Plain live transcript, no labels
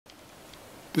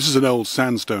This is an old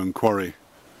sandstone quarry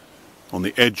on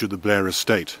the edge of the Blair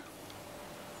estate,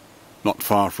 not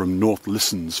far from North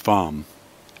Lissens farm.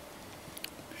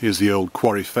 Here's the old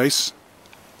quarry face.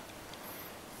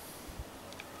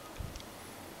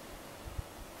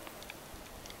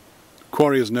 The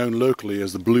quarry is known locally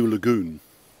as the Blue Lagoon.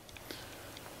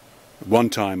 At one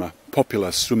time a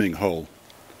popular swimming hole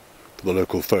for the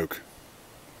local folk.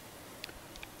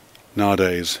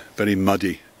 Nowadays very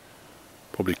muddy,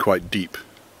 probably quite deep,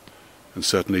 and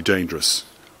certainly dangerous.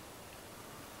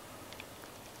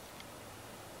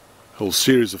 A whole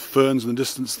series of ferns in the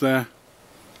distance there,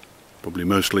 probably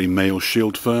mostly male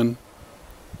shield fern.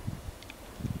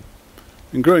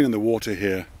 And growing in the water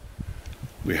here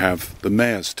we have the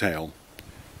mare's tail,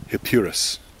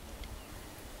 Hippuris.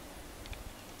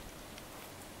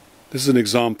 This is an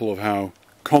example of how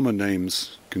common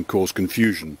names can cause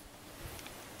confusion.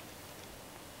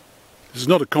 This is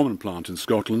not a common plant in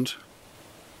Scotland,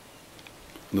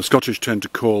 and the Scottish tend to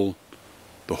call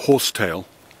the horsetail,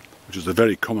 which is a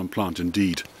very common plant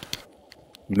indeed,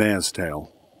 mare's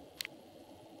tail,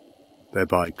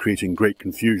 thereby creating great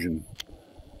confusion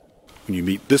when you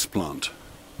meet this plant,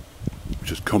 which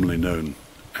is commonly known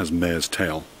as mare's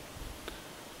tail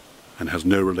and has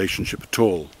no relationship at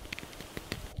all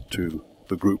to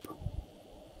the group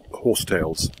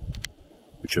horsetails,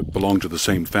 which belong to the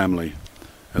same family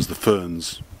as the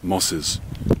ferns, mosses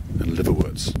and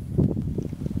liverworts.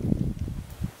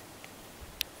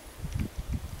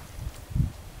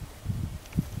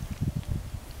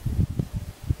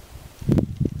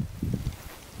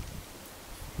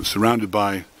 We're surrounded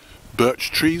by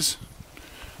birch trees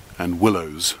and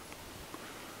willows.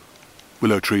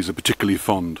 Willow trees are particularly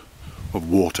fond of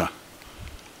water.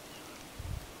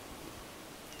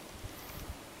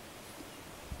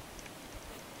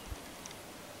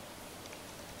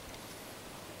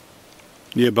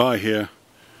 Nearby here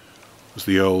was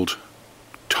the old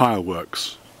tile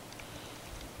works.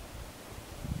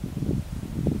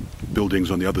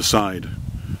 Buildings on the other side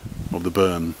of the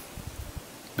burn,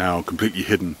 now completely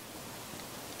hidden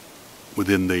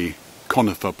within the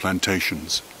conifer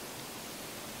plantations.